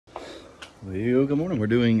Well, good morning. We're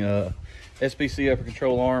doing SPC upper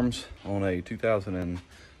control arms on a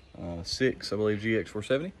 2006, I believe,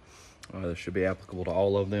 GX470. This should be applicable to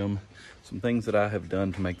all of them. Some things that I have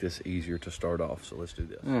done to make this easier to start off. So let's do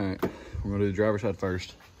this. All right, we're gonna do the driver's side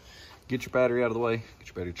first. Get your battery out of the way. Get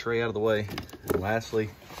your battery tray out of the way. And lastly,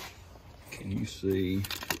 can you see?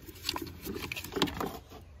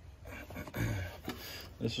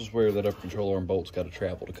 This is where that upper control arm bolt's got to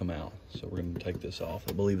travel to come out. So we're going to take this off.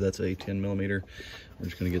 I believe that's a 10 millimeter. We're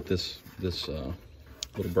just going to get this little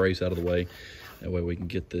brace out of the way. That way we can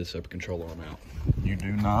get this upper control arm out. You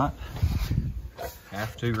do not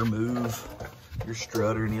have to remove your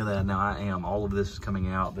strut or any of that. Now I am. All of this is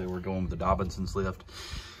coming out. We're going with the Dobinson's lift.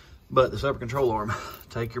 But this upper control arm,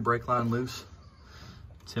 take your brake line loose,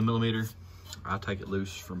 10 millimeter. I take it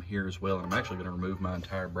loose from here as well, and I'm actually going to remove my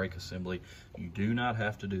entire brake assembly. You do not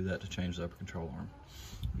have to do that to change the upper control arm.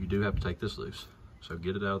 You do have to take this loose, so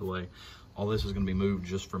get it out of the way. All this is going to be moved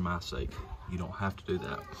just for my sake. You don't have to do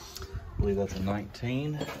that. I believe that's a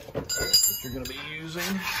 19 that you're going to be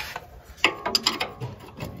using.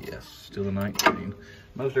 Yes, still a 19.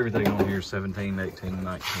 Most everything on here is 17, 18,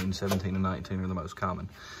 19. 17 and 19 are the most common.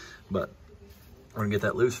 But we're going to get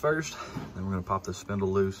that loose first, then we're going to pop this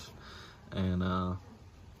spindle loose and or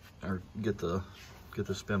get the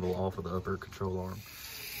spindle off of the upper control arm.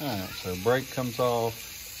 All right, so brake comes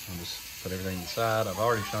off. I'll just put everything aside. I've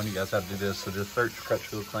already shown you guys how to do this, so just search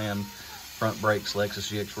Crutchfield Clan front brakes Lexus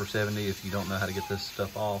GX470 if you don't know how to get this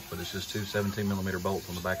stuff off. But it's just two 17 millimeter bolts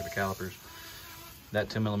on the back of the calipers. That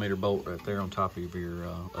 10 millimeter bolt right there on top of your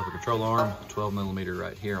upper control arm, 12 millimeter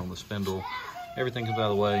right here on the spindle. Everything comes out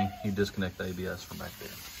of the way. You disconnect the ABS from back there.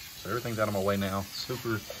 So everything's out of my way now.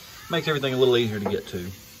 Makes everything a little easier to get to.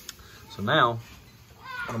 So now,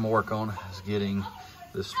 what I'm gonna work on is getting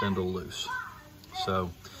this spindle loose. So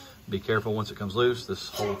be careful once it comes loose. This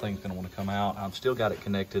whole thing's gonna want to come out. I've still got it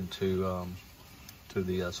connected to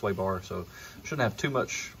the sway bar, so shouldn't have too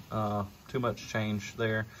much change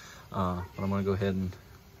there. But I'm gonna go ahead and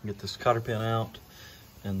get this cotter pin out,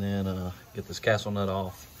 and then get this castle nut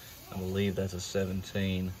off. I believe that's a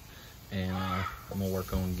 17, and I'm gonna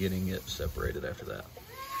work on getting it separated after that.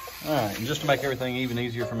 All right, and just to make everything even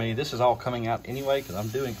easier for me, this is all coming out anyway because I'm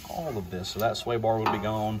doing all of this. So that sway bar would be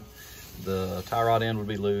gone, the tie rod end would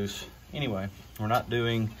be loose. Anyway, we're not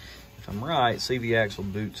doing, if I'm right, CV axle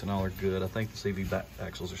boots and all are good. I think the CV back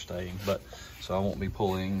axles are staying, but so I won't be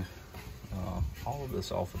pulling all of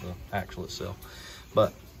this off of the axle itself.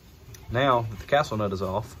 But now that the castle nut is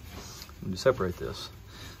off, I'm going to separate this.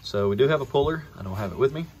 So we do have a puller. I don't have it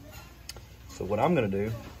with me. So what I'm going to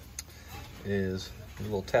do is a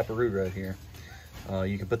little taparoo right here.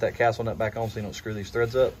 You can put that castle nut back on so you don't screw these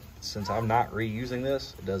threads up. Since I'm not reusing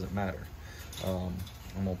this, it doesn't matter. I'm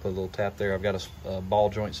gonna put a little tap there. I've got a ball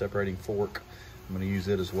joint separating fork. I'm gonna use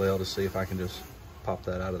it as well to see if I can just pop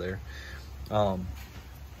that out of there.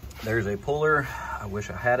 There's a puller. I wish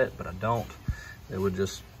I had it, but I don't. It would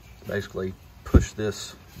just basically push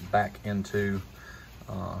this back into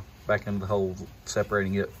the hole,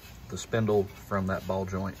 separating it, the spindle from that ball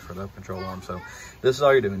joint for the control arm. So this is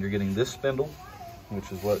all you're doing. You're getting this spindle, which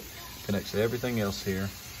is what connects to everything else here.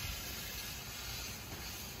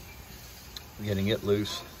 Getting it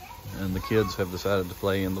loose, and the kids have decided to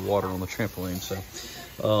play in the water on the trampoline. So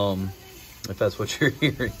if that's what you're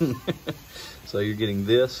hearing. So you're getting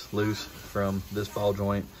this loose from this ball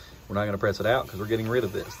joint. We're not going to press it out because we're getting rid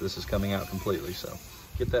of this. This is coming out completely. So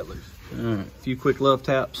get that loose. All right, a few quick love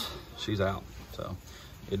taps. She's out. So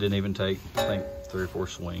it didn't even take, I think, 3 or 4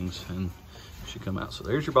 swings, and she come out. So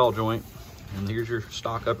there's your ball joint, and here's your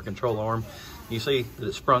stock upper control arm. You see that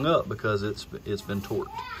it sprung up because it's been torqued.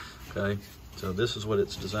 Okay, so this is what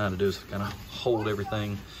it's designed to do, is kind of hold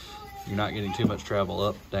everything. You're not getting too much travel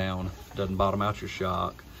up, down, doesn't bottom out your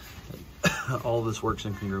shock. All of this works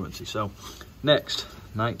in congruency. So next,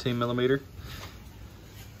 19 millimeter.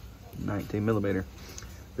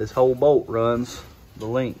 This whole bolt runs the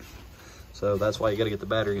length. So that's why you got to get the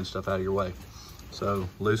battery and stuff out of your way. So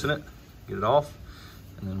loosen it, get it off,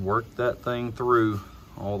 and then work that thing through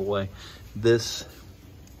all the way. This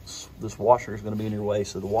washer is going to be in your way,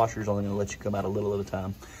 so the washer is only going to let you come out a little at a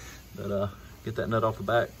time. But get that nut off the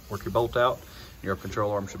back, work your bolt out, your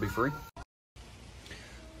control arm should be free.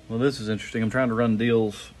 Well, this is interesting. I'm trying to run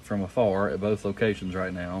deals from afar at both locations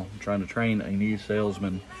right now. I'm trying to train a new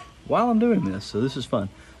salesman while I'm doing this, so this is fun.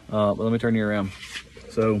 But let me turn you around.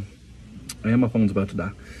 So, and my phone's about to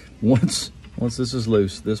die. Once this is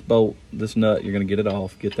loose, this bolt, this nut, you're gonna get it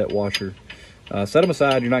off, get that washer. Set them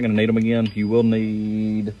aside, you're not gonna need them again. You'll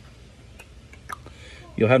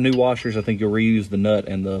have new washers. I think you'll reuse the nut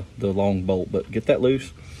and the long bolt, but get that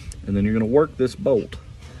loose. and then you're gonna work this bolt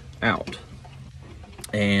out.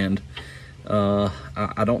 And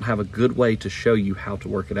I don't have a good way to show you how to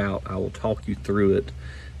work it out. I will talk you through it.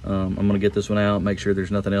 I'm gonna get this one out, make sure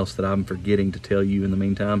there's nothing else that I'm forgetting to tell you in the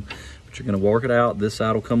meantime. But you're gonna work it out. This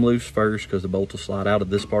side will come loose first because the bolt will slide out of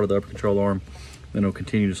this part of the upper control arm. Then it'll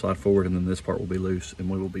continue to slide forward, and then this part will be loose and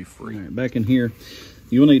we will be free. All right, back in here,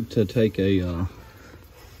 you'll need to take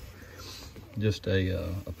just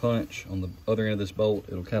a punch on the other end of this bolt.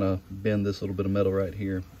 It'll kind of bend this little bit of metal right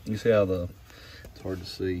here. You see how it's hard to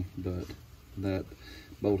see, but that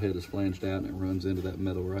bolt head is flanged out and it runs into that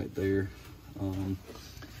metal right there.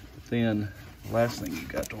 Then the last thing you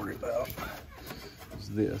got to worry about is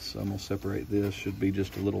this. I'm gonna separate this. Should be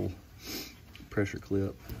just a little pressure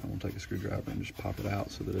clip. I'm gonna take a screwdriver and just pop it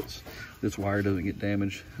out so that this wire doesn't get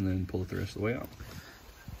damaged, and then pull it the rest of the way out.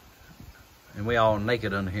 And we all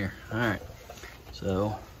naked under here. All right,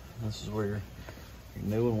 so this is where your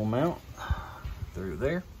new one will mount through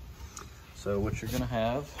there. So what you're gonna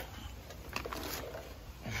have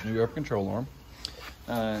is your new upper control arm.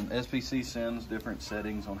 SPC sends different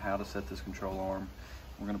settings on how to set this control arm.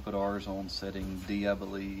 We're gonna put ours on setting D, I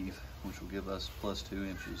believe, which will give us +2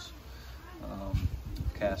 inches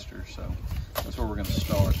caster. So that's where we're gonna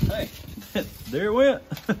start. Hey, there it went.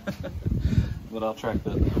 But I'll track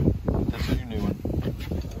that down. This is your new one.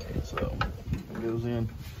 So it goes in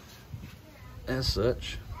as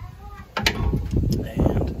such.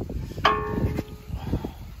 And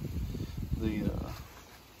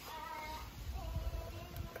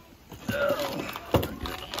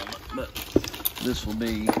this will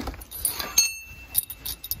be,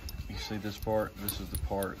 you see this part? This is the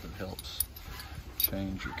part that helps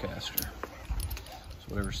change your caster. So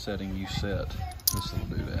whatever setting you set, this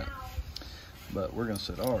will do that. But we're gonna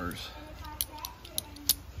set ours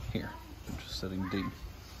here, which is setting D,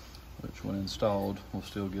 which when installed will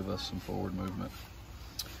still give us some forward movement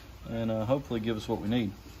and hopefully give us what we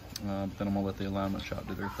need. But then I'm gonna let the alignment shop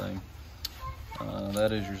do their thing.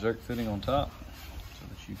 That is your Zerk fitting on top, so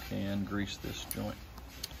that you can grease this joint.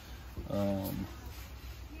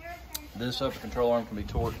 This upper control arm can be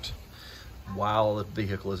torqued while the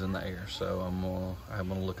vehicle is in the air, so I'm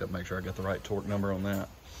gonna look up, make sure I got the right torque number on that.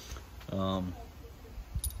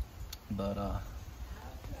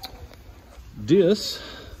 This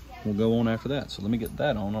will go on after that. So let me get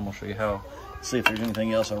that on. I'm gonna show you how, see if there's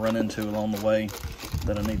anything else I run into along the way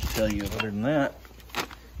that I need to tell you. Other than that,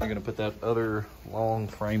 you're gonna put that other long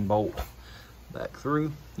frame bolt back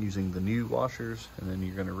through using the new washers, and then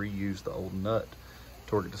you're gonna reuse the old nut,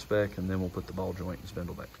 torque it to spec, and then we'll put the ball joint and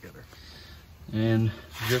spindle back together. And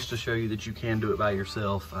just to show you that you can do it by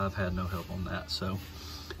yourself, I've had no help on that. So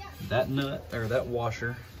that nut, or that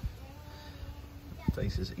washer,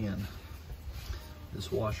 faces in. This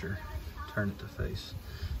washer, turn it to face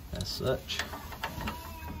as such.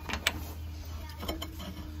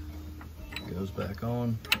 Goes back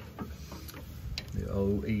on. The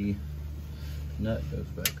OE nut goes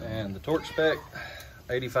back on. And the torque spec,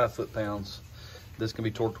 85 foot-pounds. This can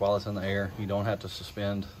be torqued while it's in the air. You don't have to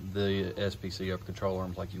suspend the SPC upper control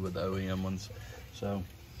arms like you would the OEM ones. So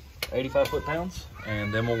 85 foot-pounds,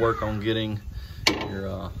 and then we'll work on getting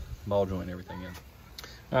your ball joint and everything in.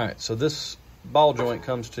 All right, so this ball joint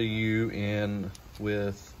comes to you in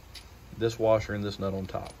with this washer and this nut on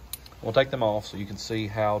top. We'll take them off so you can see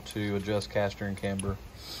how to adjust caster and camber.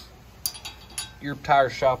 Your tire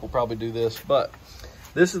shop will probably do this, but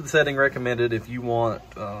this is the setting recommended if you want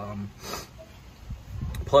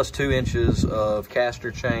 +2 inches of caster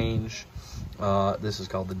change. This is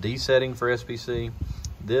called the D setting for SPC.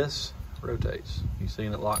 This rotates. You see,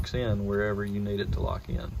 and it locks in wherever you need it to lock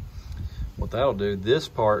in. What that'll do, this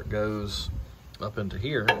part goes up into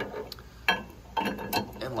here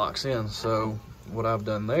and locks in. So what I've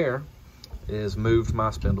done there is moved my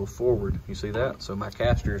spindle forward. You see that? So my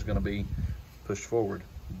caster is going to be pushed forward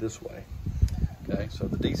this way. Okay, so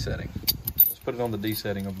the D setting. Let's put it on the D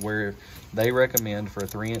setting of where they recommend for a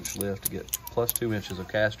 3-inch lift to get +2 inches of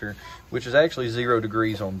caster, which is actually 0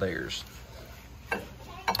 degrees on theirs.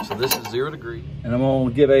 So this is 0 degree. And I'm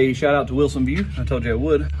gonna give a shout out to Wilson View. I told you I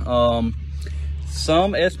would.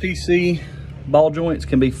 Some SPC ball joints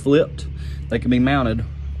can be flipped. They can be mounted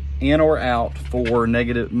in or out for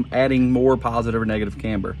negative, adding more positive or negative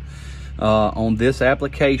camber. On this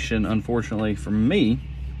application, unfortunately for me,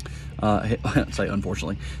 say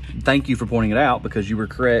unfortunately, thank you for pointing it out, because you were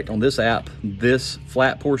correct. On this app, this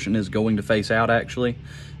flat portion is going to face out actually,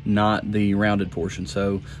 not the rounded portion.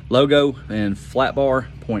 So logo and flat bar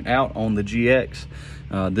point out on the GX.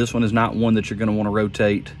 This one is not one that you're going to want to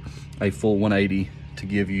rotate a full 180 to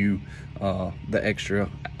give you the extra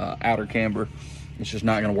outer camber. it's just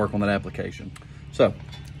not going to work on that application. So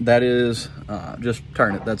that is just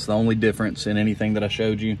turn it. That's the only difference in anything that I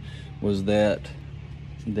showed you, was that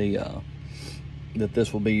that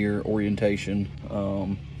this will be your orientation.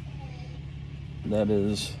 That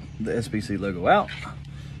is the SPC logo out,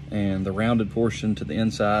 and the rounded portion to the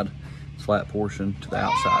inside, flat portion to the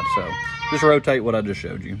outside. So just rotate what I just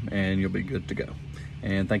showed you and you'll be good to go.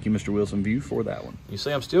 And thank you, Mr. Wilson View, for that one. You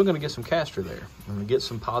see, I'm still going to get some caster there. I'm going to get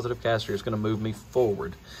some positive caster. It's going to move me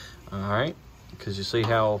forward. All right, because you see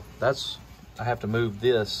how I have to move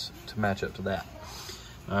this to match up to that.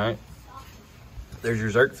 All right, there's your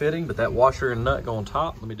Zerk fitting, but that washer and nut go on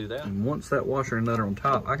top. Let me do that. And once that washer and nut are on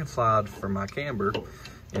top, I can slide for my camber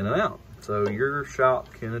in and out. So your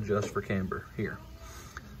shop can adjust for camber here.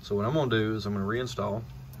 So what I'm going to do is I'm going to reinstall.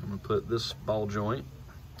 I'm going to put this ball joint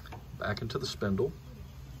back into the spindle.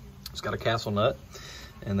 It's got a castle nut,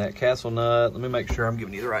 and that castle nut, let me make sure I'm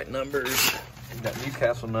giving you the right numbers. That new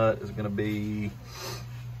castle nut is going to be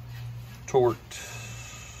torqued.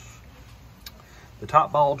 The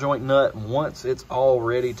top ball joint nut, once it's all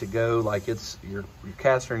ready to go, like it's your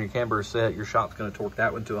caster and your camber are set, your shop's going to torque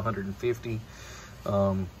that one to 150. You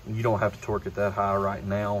don't have to torque it that high right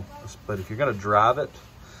now, but if you're going to drive it,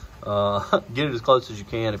 get it as close as you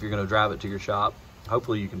can. If you're going to drive it to your shop,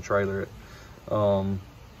 hopefully you can trailer it.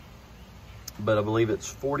 But I believe it's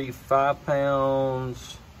 45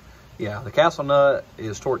 pounds. Yeah, the castle nut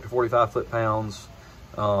is torqued to 45 foot-pounds,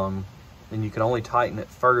 and you can only tighten it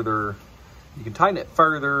further. You can tighten it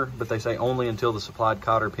further, but they say only until the supplied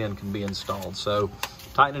cotter pin can be installed. So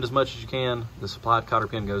tighten it as much as you can. The supplied cotter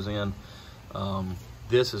pin goes in.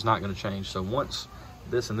 This is not going to change. So once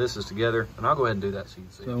this and this is together, and I'll go ahead and do that so you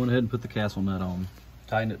can see. So I went ahead and put the castle nut on,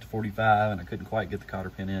 tightened it to 45, and I couldn't quite get the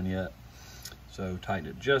cotter pin in yet. So tighten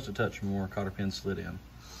it just a touch more, cotter pin slid in.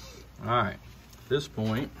 All right, at this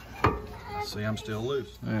point, see, I'm still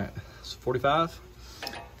loose. All right, so 45.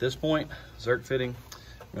 At this point, Zerk fitting,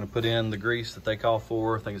 I'm gonna put in the grease that they call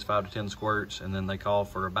for. I think it's 5 to 10 squirts, and then they call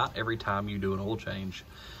for about every time you do an oil change,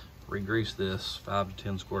 re-grease this 5 to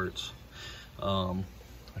 10 squirts.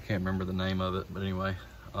 I can't remember the name of it, but anyway,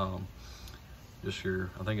 I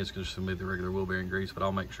think it's just gonna be the regular wheel bearing grease, but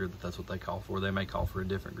I'll make sure that that's what they call for. They may call for a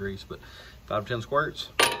different grease, but 5 to 10 squirts.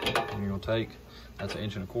 And you're gonna take, that's 1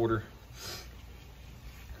 1/4 inches.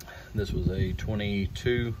 This was a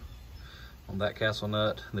 22 on that castle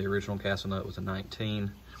nut. The original castle nut was a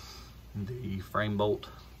 19. The frame bolt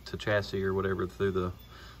to chassis or whatever through the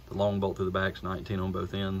long bolt through the back is 19 on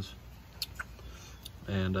both ends.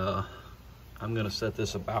 And I'm gonna set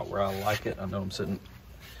this about where I like it. I know I'm sitting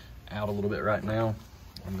out a little bit right now.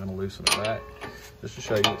 I'm gonna loosen it back just to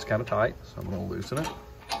show you it's kind of tight. So I'm gonna loosen it.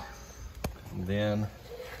 And then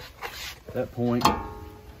at that point,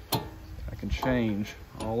 I can change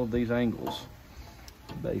all of these angles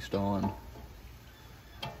based on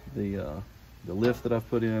the lift that I've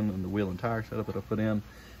put in and the wheel and tire setup that I put in,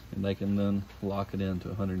 and they can then lock it into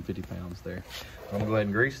 150 pounds there. I'm gonna go ahead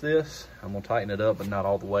and grease this. I'm gonna tighten it up, but not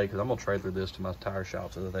all the way, because I'm gonna trailer this to my tire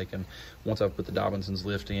shop so that they can, once I put the Dobinson's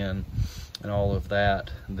lift in and all of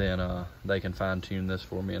that, then they can fine tune this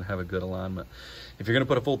for me and have a good alignment. If you're gonna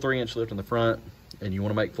put a full 3-inch lift in the front and you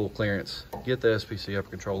wanna make full clearance, get the SPC upper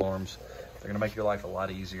control arms. They're gonna make your life a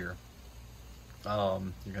lot easier.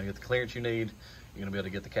 You're gonna get the clearance you need. You're gonna be able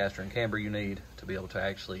to get the caster and camber you need to be able to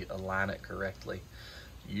actually align it correctly.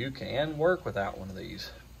 You can work without one of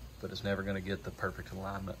these, but it's never gonna get the perfect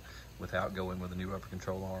alignment without going with a new upper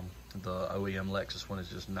control arm. The OEM Lexus one is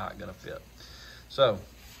just not gonna fit. So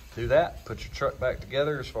do that, put your truck back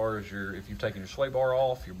together as far as if you've taken your sway bar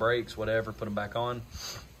off, your brakes, whatever, put them back on.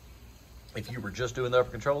 If you were just doing the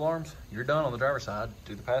upper control arms, you're done on the driver's side.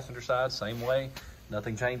 Do the passenger side, same way.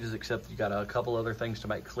 Nothing changes except you got a couple other things to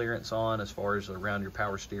make clearance on as far as around your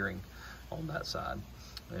power steering on that side.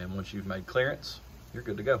 And once you've made clearance, you're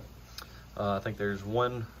good to go. I think there's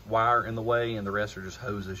one wire in the way and the rest are just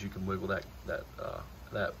hoses. You can wiggle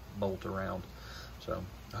that bolt around. So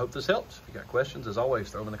I hope this helps. If you got questions, as always,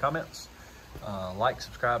 throw them in the comments. Like,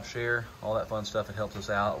 subscribe, share, all that fun stuff. It helps us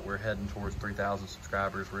out. We're heading towards 3,000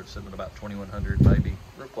 subscribers. We're sitting at about 2,100, maybe,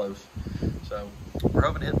 real close. So we're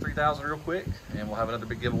hoping to hit 3,000 real quick, and we'll have another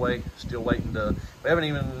big giveaway. Still waiting to, we haven't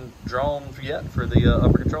even drawn yet for the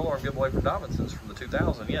upper control arm giveaway from Dobinson's from the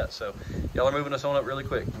 2,000 yet. So y'all are moving us on up really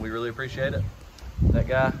quick. We really appreciate it. That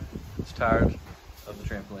guy is tired of the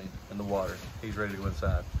trampoline and the water. He's ready to go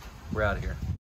inside. We're out of here.